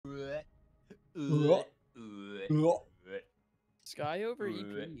Sky over EP.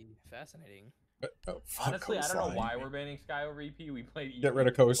 Fascinating. Honestly, I don't know why we're banning Sky over EP. We played EP. Get rid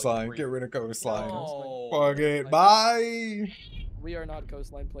of Coastline. Get rid of Coastline. No. Fuck it. Bye. We are not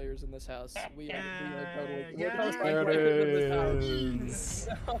Coastline players in this house. We are totally. Yeah, Coastline there players it in this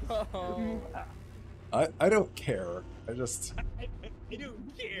house. I don't care. I just. I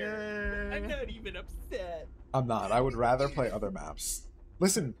don't care. I'm not even upset. I'm not. I would rather play other maps.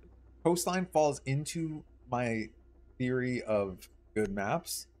 Listen, Coastline falls into my theory of good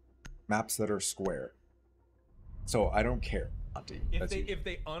maps. Maps that are square. So I don't care, Auntie. If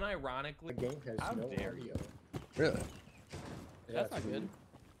they unironically, The game has how no dare audio. you? Really? Yeah, That's not good.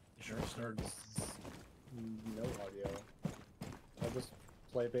 Sure starts no audio. I'll just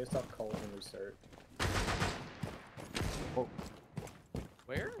play based off calls and restart. Oh.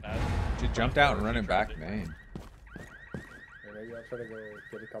 Where? She jumped out and running back, man. Or maybe I'll try to go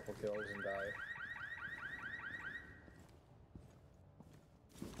get a couple kills and die.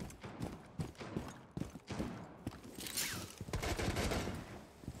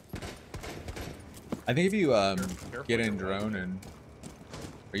 I think if you Careful get in with your drone luggage. and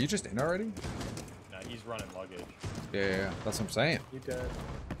are you just in already? Nah, he's running luggage. Yeah, that's what I'm saying. You dead.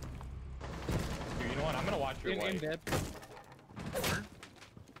 Dude, you know what? I'm gonna watch your In wife. dead.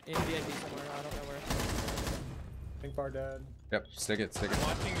 In VIP somewhere. I don't know where. Pink bar dead. Yep, stick it, stick I'm it.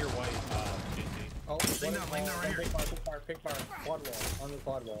 watching your wife, JC. Oh, Laying down right here. Pink bar. Quad wall. On the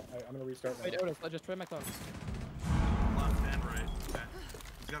quad wall. I'm gonna restart now. Wait, Otis, let's just try my clone. Left and right. Okay.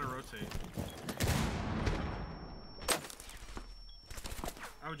 He's gotta rotate.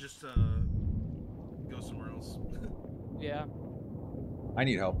 I would just go somewhere else. Yeah. I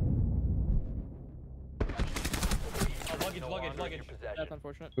need help. Oh, luggage. That's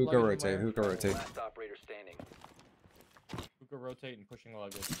unfortunate. Hookah Luggage rotate, and wire. hookah rotate. Last operator standing. Hookah rotate and pushing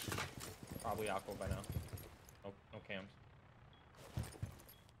luggage. Probably Aqua by now. No cams.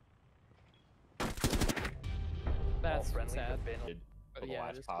 That's All friendlies sad. have been But For the yeah,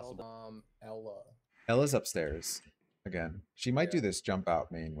 last just possible. Ella. Ella's upstairs again. She might Yeah. do this jump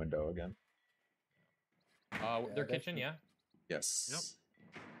out main window again. Their that's kitchen, yeah. Yes. Yep.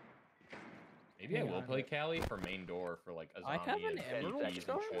 Maybe I Hang will on. play Callie for main door for like a I zombie. have an and emerald zombies and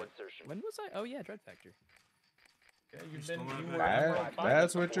star? shit. insertion. When was I? Oh yeah, Dread Factor. Yeah, You you've still been. not You there? were That- Emerald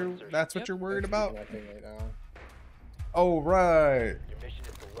five. that's what you're worried about. Connecting right now. Oh right. Your mission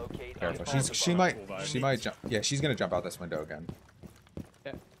is to locate Careful. and She might jump. Yeah, she's gonna jump out this window again.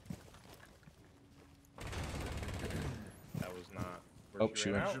 Okay. That was not. Oh, Where'd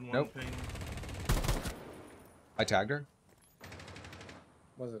she ran went. out? Vision one Nope. ping. I tagged her.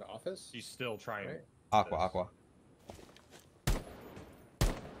 Was it office? She's still trying. Right. Aqua, aqua.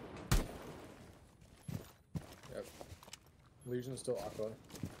 Yep. Legion's still aqua.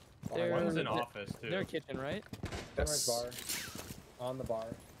 They're- One's in They're- office too. Their kitchen, right? Sunrise Yes. bar. On the bar.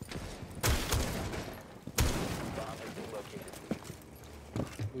 bomb has been located.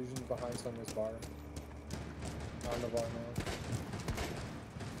 Legion's behind Sunrise bar. On the bar now.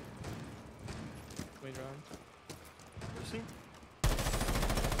 Wait around. Where's he?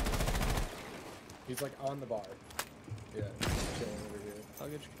 He's like on the bar. Yeah, he's chilling over here.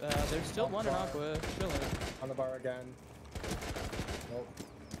 Luggage. There's still one in Aqua. Chilling. On the bar again. Nope.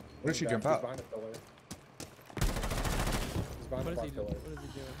 Where did she Back. jump He's out? behind a pillar. He's behind What the is bar he doing? pillar. What is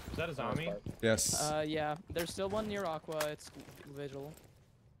he doing? Is that a Sunrise zombie? bar. Yes. Yeah. There's still one near Aqua. It's Vigil.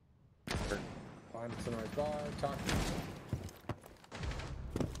 Behind the Sunrise bar. Talking.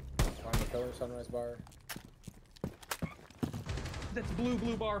 Behind the pillar. Sunrise bar. That's blue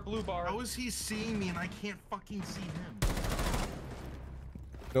bar. How is he seeing me and I can't fucking see him?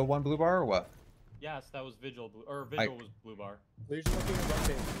 Still one blue bar or what? Yes, that was Vigil. Vigil was blue bar. Legion looking at one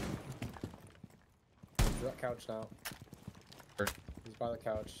thing. He's at couch now. Sure. He's by the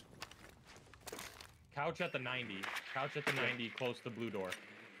couch. Couch at the 90. Couch at the 90, close to blue door.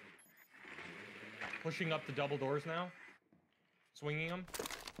 Pushing up the double doors now. Swinging them.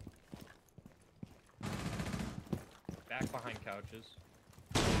 Back behind couches.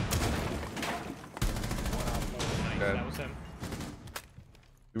 Nice, Good. that was him.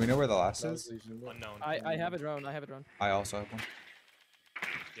 Do we know where the last That was is? Legion. Unknown. I have a drone. I have a drone. I also have one.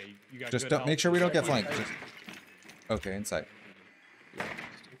 Yeah, you got Just good don't help. make sure we don't get Yeah. flanked. Just... Okay, inside. Yeah,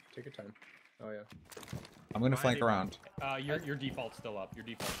 just take your time. Oh yeah. I'm gonna Behind flank you. around. Your default's still up. Your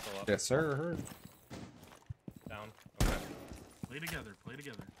default's still up. Yes, sir. Down. Okay. Play together, play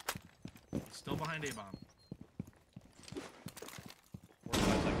together. He's still behind A-bomb.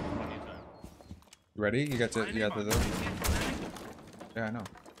 45 seconds, plenty of time. You ready? You got Behind you got the. A-bomb. You can't from that angle. Yeah, I know.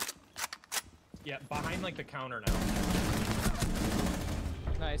 Yeah, behind like the counter now.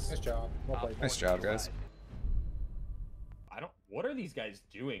 Nice. Nice job. Well played. Nice job, guys. What are these guys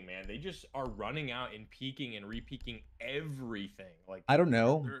doing, man? They just are running out and peeking and re-peeking everything. Like, I don't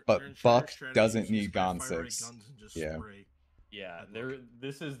know, but Their entire Buck strategy doesn't is need just grab Gon fire rate 6. guns and just Yeah. spray. yeah, Good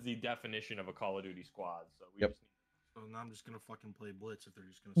this is the definition of a Call of Duty squad. So we Yep. just So now I'm just gonna fucking play Blitz if they're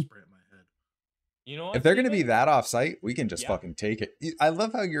just gonna spray at my head. you know what? If they're going to be Steven? that off-site, we can just Yeah. fucking take it. I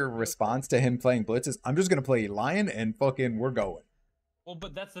love how your response to him playing Blitz is, I'm just going to play Lion and fucking we're going. Well,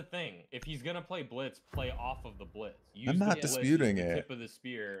 but that's the thing. If he's gonna play Blitz, play off of the Blitz. Use I'm the not Blitz, disputing use the it. Tip of the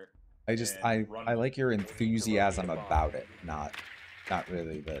spear. I just, and I run like with your it. enthusiasm about it, not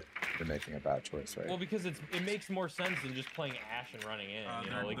really that you're making a bad choice, right? Well, because it makes more sense than just playing Ash and running in. You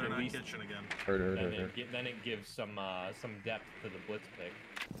know, like They're at not least kitchen again. then it gives some depth to the Blitz pick.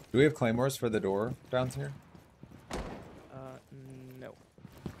 Do we have claymores for the door down here? No.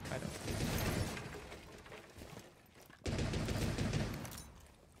 I don't.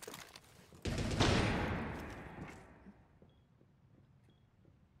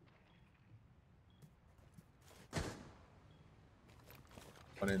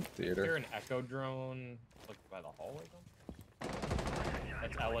 One in Is there theater. an echo drone like by the hallway though?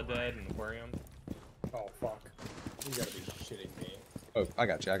 That's Ella dead and Aquarium. Oh fuck. You gotta be shitting me. Oh, I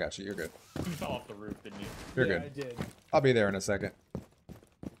got you. You're good. You fell off the roof, didn't you? You're Yeah, good. I did. I'll be there in a second.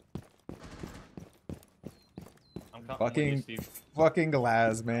 I'm with you, Fucking, Steve. fucking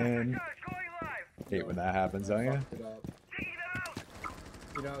glass, man. Hate when that happens, don't you? Fucked it up.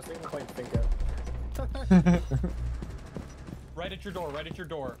 You know, I was thinking of playing Finko. Right at your door, right at your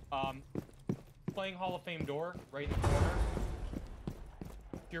door. Playing Hall of Fame door, right in the corner.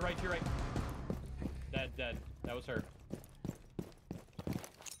 To your right, to your right. Dead. That was her.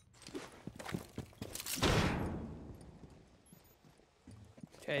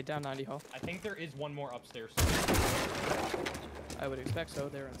 Okay, down 90 hall. I think there is one more upstairs. I would expect so.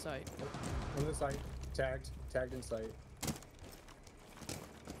 They're in sight. On the site. Tagged in sight.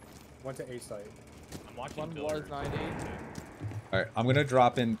 Went to A site. I'm watching One pillars. was 90. Alright, I'm gonna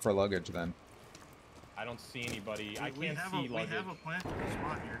drop in for luggage then. I don't see anybody. I We can't have see a luggage. plantable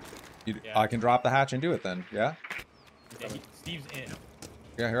spot here. Yeah. I can drop the hatch and do it then, yeah? Yeah, Steve's in.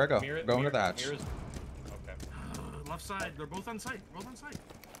 Yeah, here I go. Going to the Mir- hatch. Mira's- Okay. Left side. They're both on site. Both on site.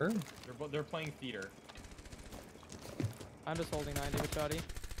 Sure. They're playing theater. I'm just holding 90 with Shoddy.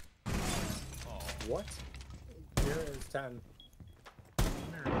 Oh. What? Here is 10.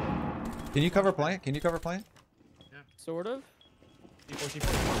 Can you cover plant? Can you cover plant? Sort of. C4.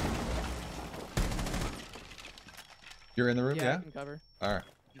 You're in the room, Yeah, yeah? I can cover. Alright.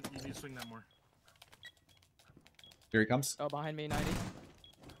 You need to swing that more. Here he comes. Oh, behind me, 90. Down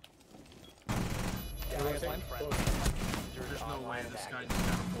I to got six blind. friendly. There's no way Online this and guy active. just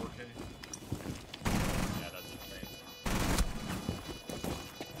got a 4K. Yeah, that's insane.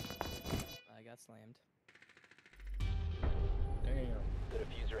 I got slammed. Damn. The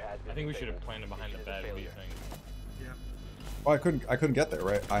diffuser has been I think we should have disabled. planted behind the Mission is bed. a What do you failure. think? Yeah. Oh, I couldn't get there,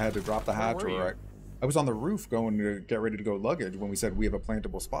 right? I had to drop the hatch were or you? right. I was on the roof going to get ready to go luggage when we said we have a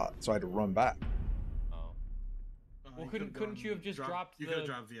plantable spot, so I had to run back. Oh. Well, couldn't you have just dropped You could have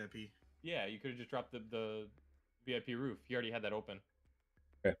the- dropped VIP. Yeah, you could have just dropped the VIP roof. You already had that open.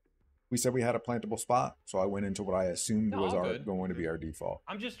 We said we had a plantable spot, so I went into what I assumed No, was all our good. going to be our default.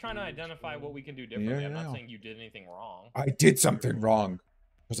 I'm just trying to identify what we can do differently. I'm Yeah. not saying you did anything wrong. I did something wrong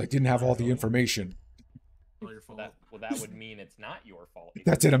because I didn't have all the information. All your fault. Well, that would mean it's not your fault.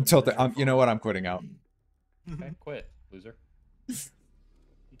 That's it. I'm tilting. You know what? I'm quitting out. Okay, quit, loser.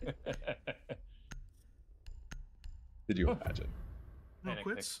 Did you imagine? No Panic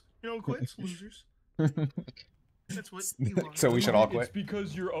quits. You know quits, losers. That's what you are. So we should all It's quit.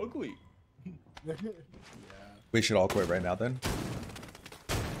 because you're ugly. Yeah. We should all quit right now then.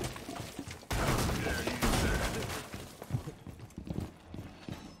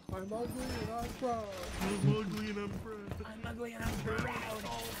 I'm ugly and I'm proud. I'm ugly and I'm proud. I'm ugly and I'm proud.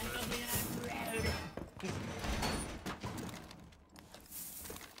 I'm ugly and I'm proud.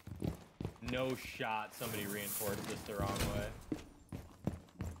 No shot. Somebody reinforced this the wrong way.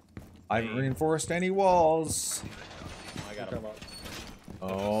 I haven't reinforced any walls. I got Come him. up.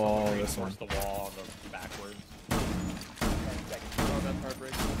 Oh, this one. Reinforced the wall on the backwards. 10 seconds. Oh, that's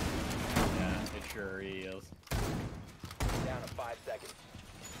heartbreaking. Yeah, it sure is. Down to 5 seconds.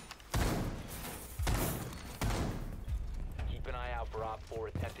 Keep an eye out for Op 4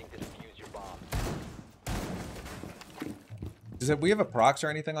 attempting to defuse your bomb. Does we have a prox or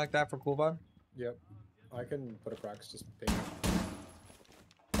anything like that for Cool Vibe? Yep. I can put a prox just ping.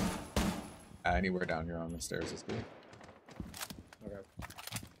 Anywhere down here on the stairs is good. Okay.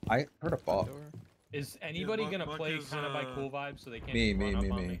 I heard a ball. Door. Is anybody Buck- gonna Buck play is, kind of by cool vibes so they can't Me, just run me, up me,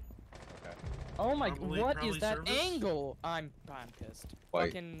 on me. me? Okay. Oh my, Probably- what probably is that service? angle? I'm pissed. Wait.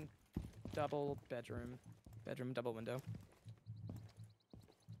 Fucking double bedroom. Bedroom, double window.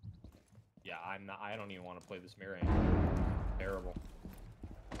 Yeah, I'm not. I don't even want to play this mirror anymore. Terrible.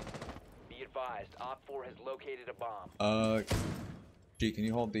 Be advised, Op 4 has located a bomb. G, can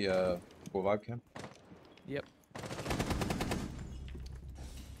you hold the cool vibe cam? Yep.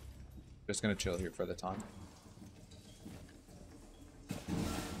 Just gonna chill here for the time.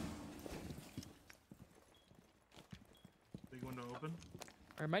 Big window open.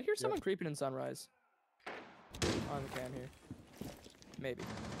 I might hear someone creeping in Sunrise. On the cam here. Maybe.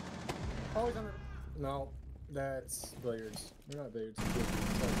 Oh, he's on the... No, that's billiards. They're not billiards.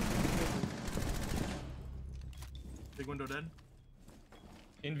 Big window dead.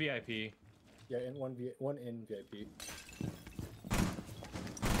 In VIP. Yeah, in one in VIP.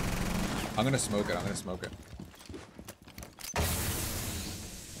 I'm gonna smoke it. I'm gonna smoke it.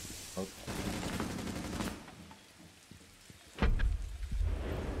 Smoke.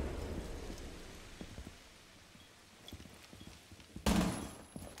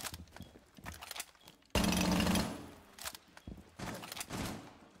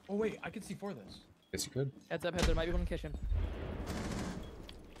 Oh wait, I can see for this. Guess you could. Heads up, there might be one in kitchen.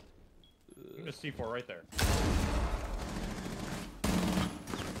 I'm gonna C4 right there.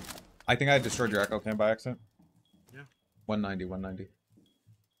 I think I destroyed your echo cam by accident. Yeah. 190, 190.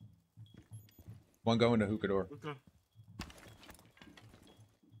 One go into hookah door. Hookah.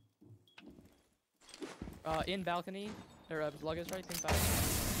 In balcony. Or luggage right, think back.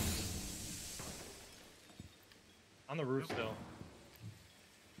 On the roof still.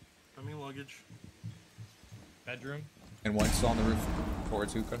 Coming luggage. Bedroom. And one still on the roof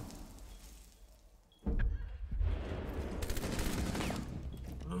towards hookah.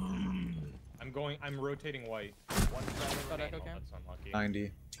 I'm rotating white. One friendly Got remaining. echo cam? That's unlucky.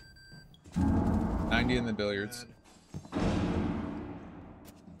 90. 90 in the billiards. Bad.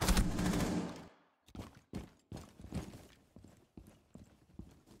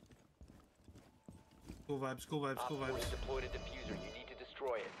 Cool vibes, cool vibes, Op cool 4 has vibes. deployed a diffuser. You need to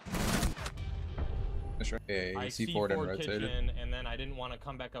destroy it. That's right. Yeah, I you see forward and C4 rotated. kitchen, and then I didn't want to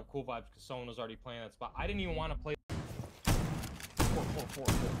come back up cool vibes because someone was already playing that spot. I didn't even want to play. Four.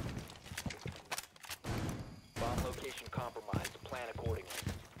 Bomb location compromised. Plan accordingly.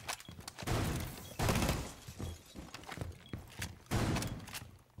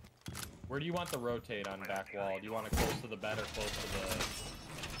 Where do you want the rotate on back wall? Do you want it close to the bed or close to the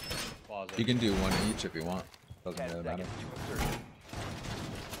closet? You can do one each if you want. Doesn't 10 really matter. seconds to insertion.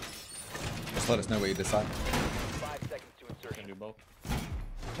 Just let us know what you decide. 5 seconds to You can insertion. do both.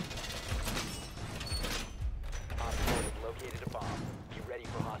 Op 4 has located a bomb. Be ready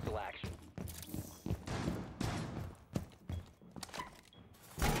for hostile action.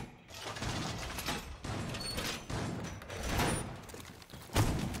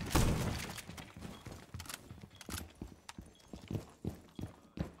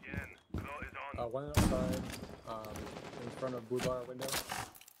 One outside, in front of blue bar window.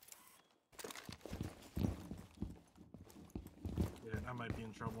 Yeah, I might be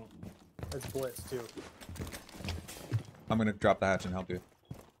in trouble. It's blitz too. I'm gonna drop the hatch and help you.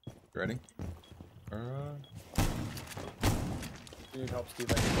 You ready? You need help,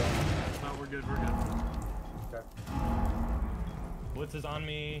 Steve. I can go. No, we're good, we're good. Okay. Blitz is on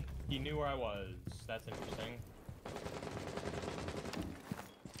me. He knew where I was. That's interesting.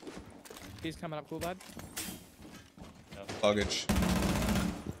 He's coming up, cool vibe. Yep. Luggage.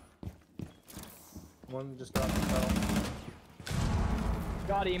 One just got the fell.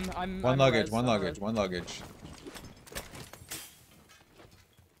 Got him. I'm One I'm luggage, res, one I'm luggage, res. one luggage.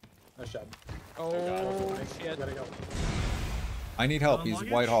 I shot. Oh, shit. Gotta go. I need help. He's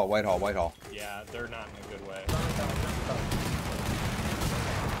Luggage? Whitehall, Whitehall, Whitehall. Yeah, they're not in a good way.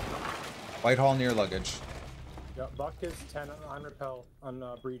 Whitehall near luggage. Yeah, Buck is 10 on repel on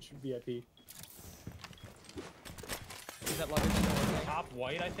breach VIP. Is that luggage still okay? Top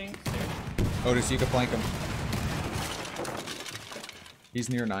white, I think. Otis, you can flank him. He's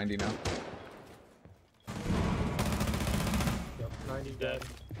near 90 now. Yep, 90 Dead. dead.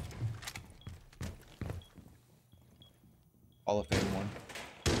 Hall of Fame one.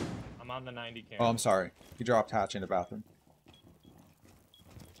 I'm on the 90 cam. Oh, I'm sorry. He dropped hatch in the bathroom.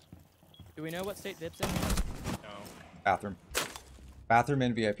 Do we know what state Vip's in? No. Bathroom. Bathroom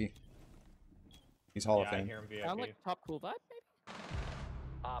in VIP. He's Hall of Yeah, I Fame. hear him VIP. Sound like top cool vibe, maybe?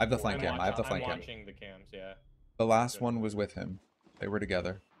 I have the Op 4 flank cam. I have the flank I'm cam. watching the cams, yeah. The last one was with him. They were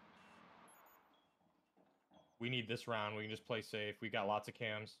together. We need this round. We can just play safe. We got lots of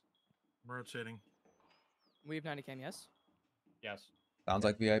cams. I'm rotating. We have 90 cam, yes? Yes. Sounds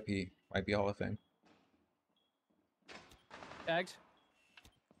like VIP. Might be Hall of Fame. Tagged.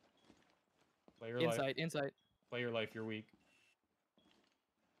 Play your life. Insight. Play your life. You're weak.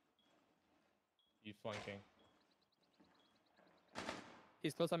 He's flanking.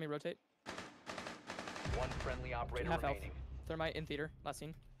 He's close on me, rotate. One friendly operator Half health. remaining. Thermite in theater, last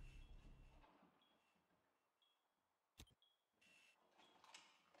scene.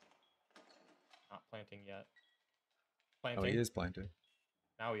 Not planting yet. Oh, Planting. he is planted.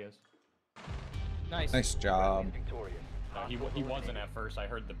 Now he is. Nice. Nice job. Friendly's victorious. No, he Hostiles wasn't eliminated. at first. I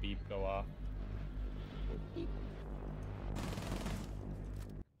heard the beep go off.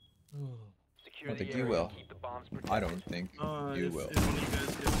 Secure I don't the think you area will. and keep the bombs I protected. don't think you If will. one of you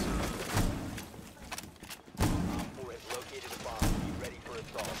guys gets Op 4 has located a bomb. Be ready for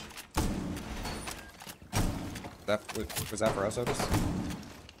assault. Was that for us, Otis?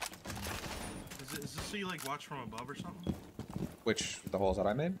 is this so you like watch from above or something? Which, the holes that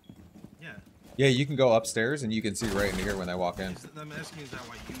I made? Yeah. Yeah, you can go upstairs and you can see right into here when they walk in. I'm asking, is that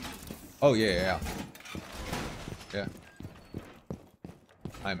why you did it? Oh, yeah. Yeah.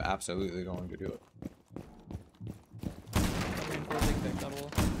 I'm absolutely going to do it. Reinforcing big double.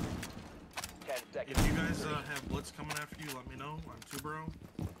 10 seconds. If you guys have blitz coming after you, let me know. I'm Tubero.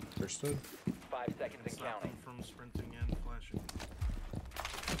 Understood. 5 seconds and Stop them counting. from sprinting and flashing.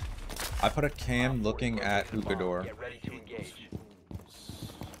 I put a cam looking at hookah door. Get ready to engage.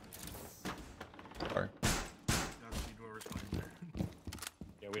 Sorry. Godspeed whoever's playing there.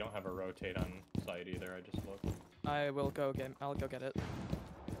 Yeah, we don't have a rotate on site either. I just looked. I'll go get it.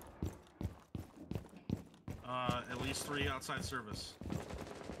 At least 3 outside service.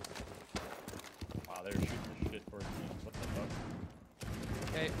 Wow, they're shooting shit towards me. What the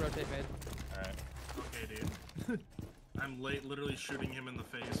fuck? Okay, rotate mid. Alright. Okay, dude. I'm literally shooting him in the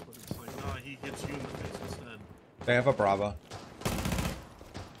face, but it's like, no, he hits you in the face instead. They have a Brava.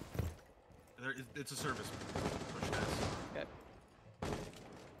 It's a service. Push this. Okay.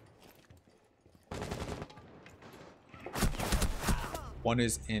 One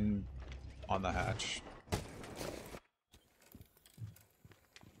is in on the hatch.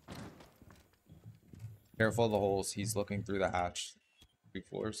 Careful of the holes. He's looking through the hatch. 2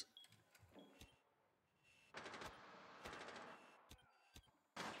 floors.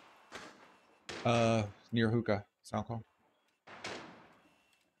 Near hookah. Sound call.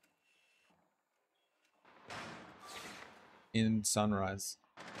 In sunrise.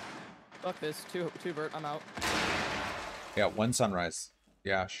 Fuck this. Two vert. I'm out. Yeah, 1 sunrise.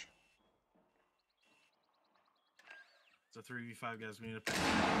 Yash. It's a 3v5, guys. We need to pick.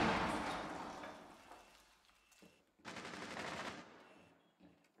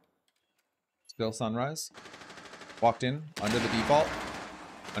 Still sunrise. Walked in. Under the default.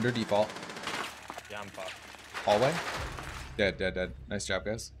 Under default. Yeah, I'm fucked. Hallway. Dead. Nice job,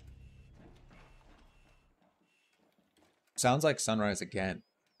 guys. Sounds like sunrise again,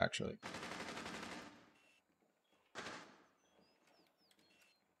 actually.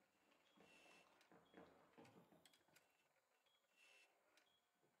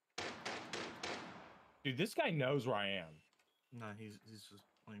 Dude, this guy knows where I am. Nah, he's just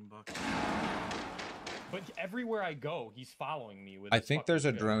playing buck. But everywhere I go, he's following me with I his think fucking there's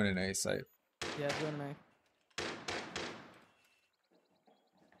a gun. drone in A site. Yeah, doing me.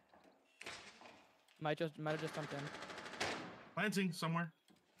 Might have just jumped in. Planting somewhere.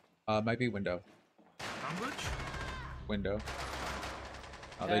 Might be window. Down glitch? Window.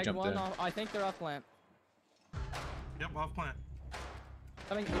 Oh, they Tagged jumped one in. off, I think they're off plant. Yep, off plant.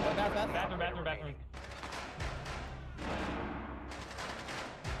 Coming. Bathroom.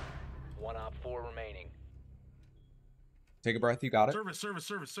 One op 4 remaining. Take a breath. You got it.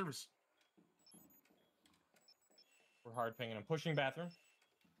 Service. We're hard pinging. I'm pushing bathroom.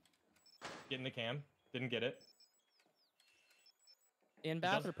 Getting the cam. Didn't get it. In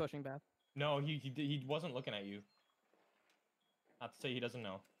bath does- or pushing bath? No, he wasn't looking at you. Not to say he doesn't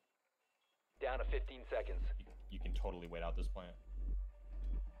know. Down to 15 seconds. You can totally wait out this plant.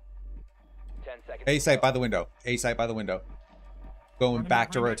 10 seconds. A to site go. by the window. A site by the window. Going Run him back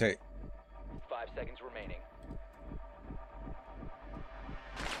back, to run back. rotate. 5 seconds remaining.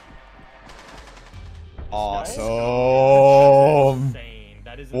 Awesome. Insane.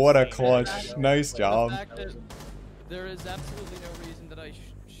 That is What a insane. clutch. Nice The job. fact that there is absolutely no reason that I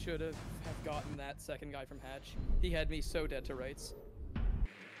should have gotten that second guy from hatch. He had me so dead to rights.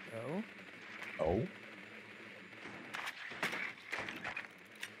 Oh. Oh.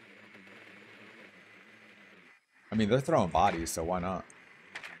 I mean, they're throwing bodies, so why not?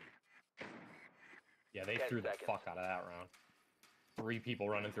 Yeah, they 10 threw the seconds. fuck out of that round. 3 people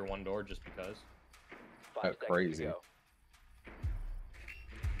running through one door just because. 5 seconds crazy. to go.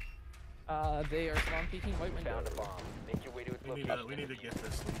 They are spawn peeking white window. Found a bomb. Make your way to its We location. need to get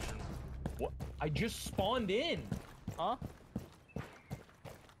this station. What? I just spawned in. Huh?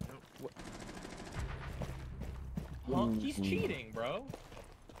 Huh? He's cheating, bro.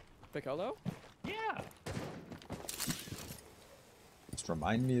 Piccolo? Yeah. Just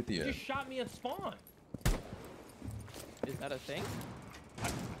remind me at the He end. just shot me at spawn. Is that a thing?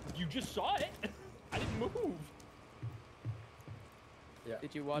 You just saw it. I didn't move. Yeah.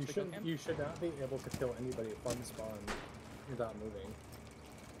 Did you watch the kill cam? You should not be able to kill anybody from spawn without moving.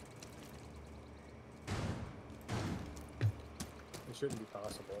 It shouldn't be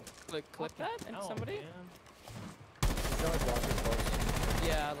possible. Clip that and Hell, somebody? man. You can always watch it close.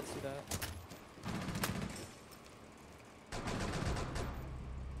 Yeah, let's do that.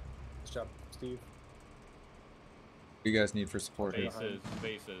 Good job, Steve. What do you guys need for support here?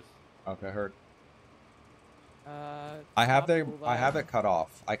 Bases. Okay, heard. I I have it cut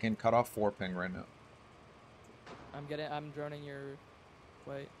off. I can cut off 4 ping right now. I'm droning your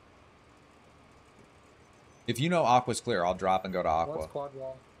wait. If you know Aqua's clear, I'll drop and go to Aqua. What's quad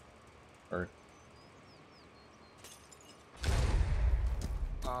wall? Or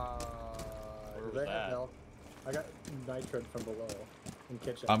Where do was they have that? milk? I got nitro from below in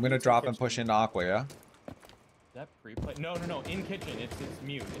kitchen. I'm gonna It's in drop and kitchen. push into Aqua, yeah? Is that pre-play? No. In kitchen. It's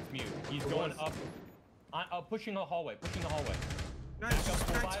mute. It's mute. He's Who going was? up. Pushing a hallway. Guys, Full this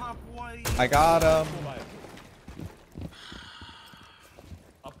guy vibe. top white. I got him. Cool vibe.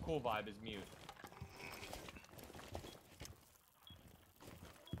 Up cool vibe is mute.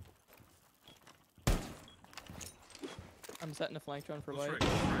 I'm setting a flank drone for That's white. right,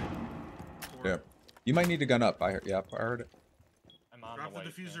 that's right. Yeah. You might need to gun up. I heard it. I'm on Drop the the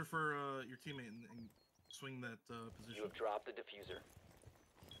white. diffuser for your teammate and swing that You position. have dropped the diffuser.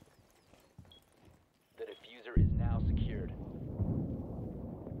 The diffuser is now secured.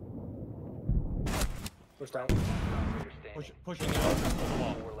 Pushed out. Operator standing. Pushing it up to the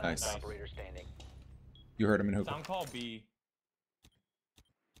wall. 4 Nice. last operator standing. You heard him in hookah. Sound call B.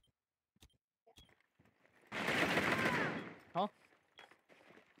 Huh?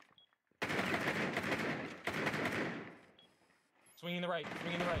 Swinging the right.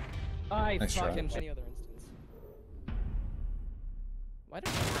 I Nice try. fucking any other instance. Why did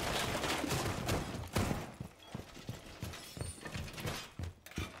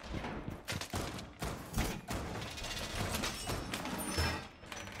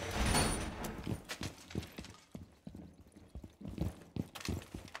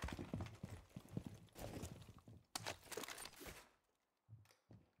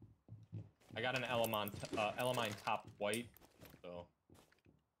I got an Elamine top white. So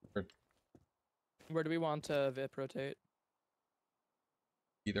where do we want to VIP rotate?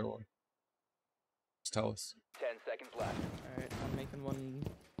 Either one. Just tell us. 10 seconds left. Alright, I'm making one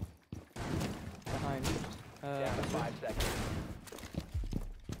behind. Down to 5 seconds.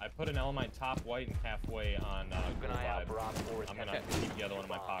 I put an Elamine top white and halfway on Keep cool an eye out vibe. for Op 4's I'm gonna attempting to keep the other one in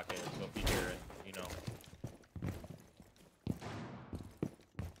my bomb. pocket, so if you hear it, you know.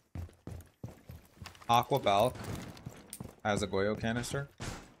 Aqua Balk has a Goyo canister.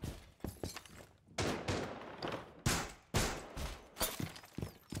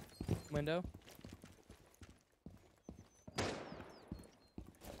 Window.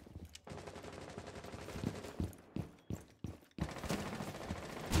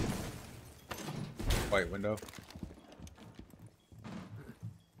 White window.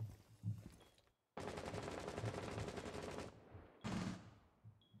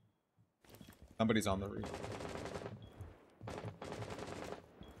 Somebody's on the roof.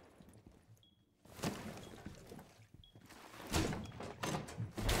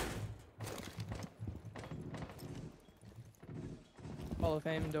 Hall of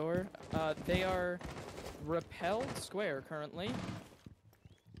Fame door. They are repelled square currently.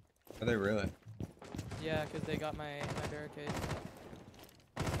 Are they really? Yeah, because they got my barricade.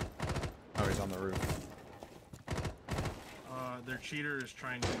 Oh, he's on the roof. Their cheater is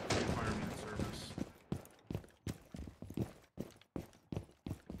trying to fire me in service.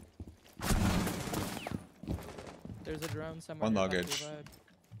 There's a drone somewhere. One near Top luggage. Cool Vibe.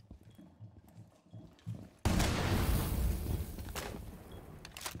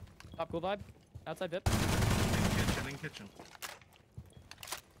 Top cool vibe. Outside VIP. In kitchen.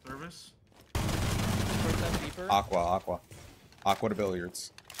 Service. First step deeper. Aqua to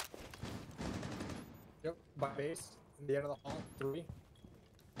billiards. Yep, by base. In the end of the hall. 3.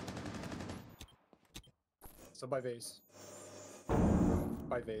 So by base.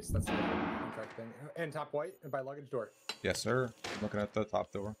 By base, that's the correct thing. And top white, and by luggage door. Yes, sir. Looking at the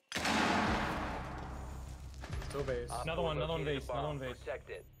top door. Still base. Op Another 4 one located base, a another bomb. one base. Protect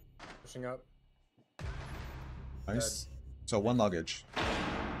it. Pushing up. Nice. So one luggage.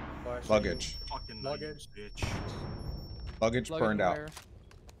 Flashing. Luggage. Fucking Luggage. bitch. Luggage Luggage burned out. where?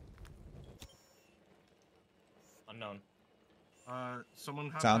 Unknown. Someone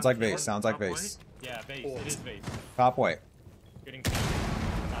have Sounds that like fan vase. Sounds like top white? vase. Yeah, base. It is base. Top white. Getting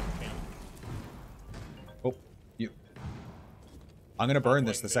cam. Not cam. Oh, you. I'm gonna burn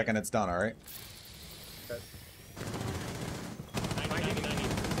this white the base. second it's done. All right. Okay. 90.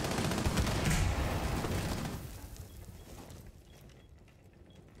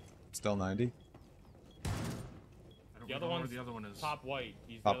 Still 90. I don't The know other where one's the other one is. Top white.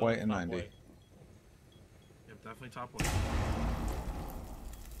 He's the Top other white one's and top 90. white. Yep, definitely top white.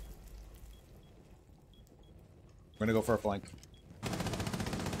 We're gonna go for a flank.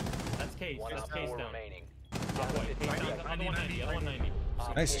 That's case. One That's op case 4 down. remaining. Top white. Case down. 90, Other one 90. 90. Other one 90.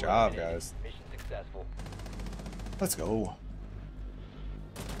 Op Nice 4 job, eliminated. guys. Mission successful. Let's go.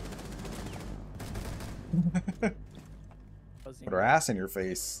 Buzzing. Put her ass in your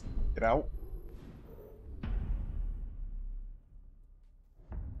face. Get out.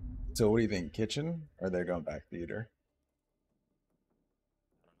 So what do you think? Kitchen? Or they're going back theater?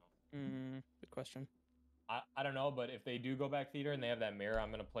 Good question. I don't know, but if they do go back theater and they have that mirror, I'm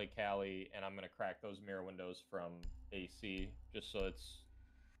gonna play Callie and I'm gonna crack those mirror windows from AC just so it's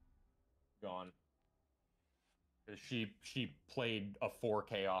gone. 'Cause she played a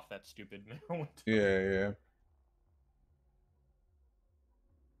 4K off that stupid mirror window. Yeah.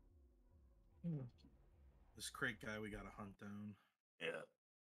 This crate guy we gotta hunt down. Yeah.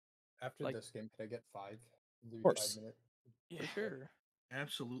 After Like- this game, can I get 5? Of course. 5 minute. For sure.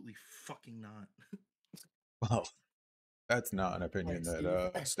 Absolutely fucking not. Well, that's not an opinion Thanks,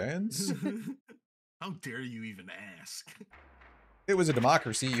 that stands. How dare you even ask? It was a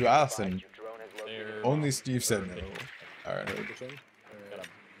democracy. You asked, and Your drone has located There- a bomb. only Steve said no. All right. Kitchen.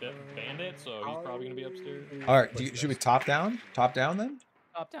 Got a bandit, so he's probably gonna be upstairs. All right. Should we top down? Top down then?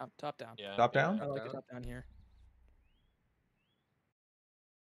 Top down. Top down. Yeah. Top down? I like the down. top down here.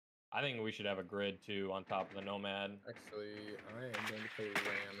 I think we should have a grid too on top of the Nomad. Actually, I am going to play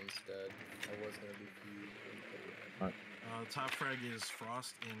Ram instead. I was going to do Fuse. Top frag is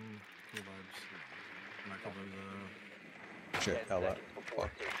Frost in Cool Vibes. I'm not gonna the Shit. 10 Hell up. seconds before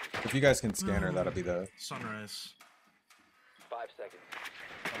Fuck. insertion. If you guys can scan her, that'll be the. Sunrise. 5 seconds.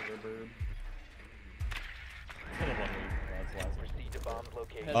 Thunderbird. Still have 1 week. That's last week. Proceed to bomb's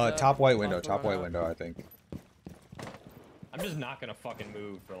location. Heads up, Top white window. bombs Top going white up. window. I think. I'm just not gonna fucking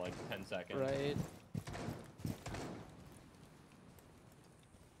move for like 10 seconds. Right.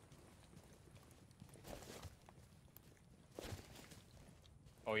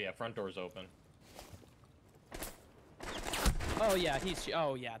 Oh yeah, front door's open. Oh yeah,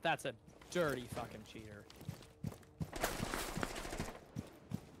 oh yeah, that's a dirty fucking cheater.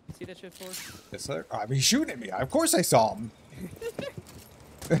 See that shit for? Yes, sir. I mean, he's shooting at me. Of course, I saw him.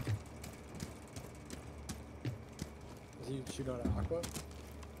 Is he shooting on Aqua?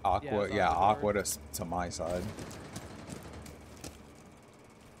 Aqua, it's yeah, on the Aqua board. to my side.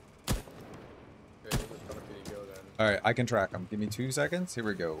 Okay, which color did he go then? All right, I can track him. Give me 2 seconds. Here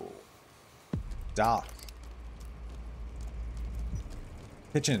we go. Doc.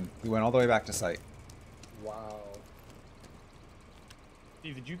 Kitchen. We went all the way back to site. Wow.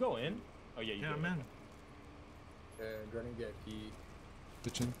 Steve, did you go in? Oh yeah, you Yeah, did. man. Okay, running VIP.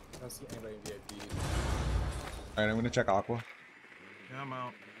 Kitchen. I don't see anybody in VIP. All right, I'm gonna check Aqua. Yeah, I'm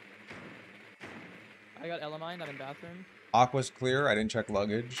out. I got Elamine. I'm in bathroom. Aqua's clear. I didn't check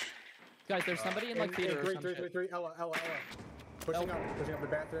luggage. Guys, there's somebody in like theater or some shit. Three. Ella. Pushing up the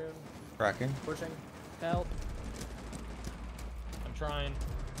bathroom. Tracking. Pushing. Help. I'm trying.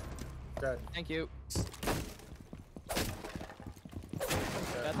 Dead. Thank you. Dead.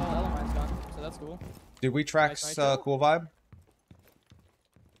 That's all Elamine's done, so that's cool. Did we track Nice, nice. Cool Vibe?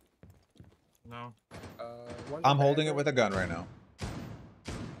 No. One's I'm in holding it bathroom, with a gun right now.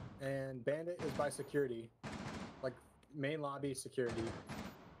 And Bandit is by security. Like, main lobby security.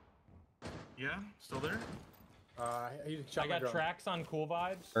 Yeah, still there? He shot I my got drone. tracks on Cool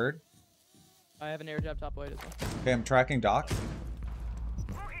Vibes. Heard. I have an air jab top white as well. Okay, I'm tracking Doc.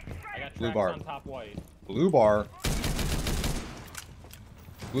 I got Blue tracks bar. on top white. Blue bar.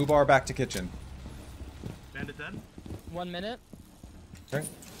 Blue bar back to kitchen. Bandit dead? 1 minute. Okay.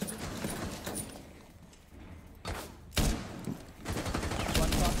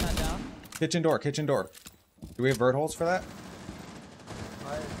 One cross man down. Kitchen door. Kitchen door. Do we have vert holes for that?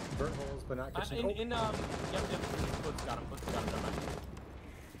 I have burnt holes, but not kitchen. Yep. Foot's got him. Never mind.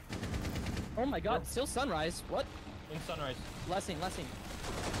 Oh my god, still sunrise. What? In sunrise. Blessing. Still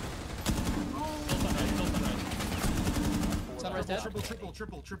sunrise. Sunrise dead.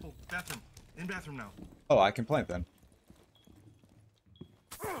 Triple. Bathroom. In bathroom now. Oh, I can plant then.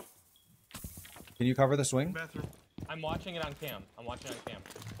 Can you cover the In swing? bathroom. I'm watching it on cam.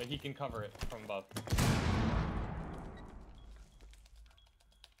 But he can cover it from above.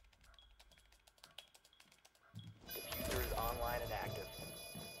 Diffuser is online and active.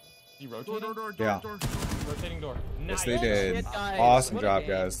 He rotating? Door. Yeah. Rotating door. Yes, Nice. they did. Shit, guys. Awesome What a job, game.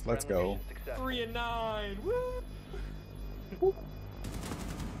 guys. Let's Friendly go. mission successful. 3 and 9. Woo!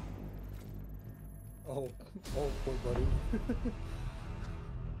 Oh, poor buddy.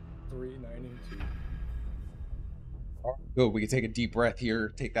 3, 9, and 2. Good. We can take a deep breath here.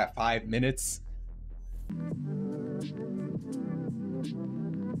 Take that 5 minutes.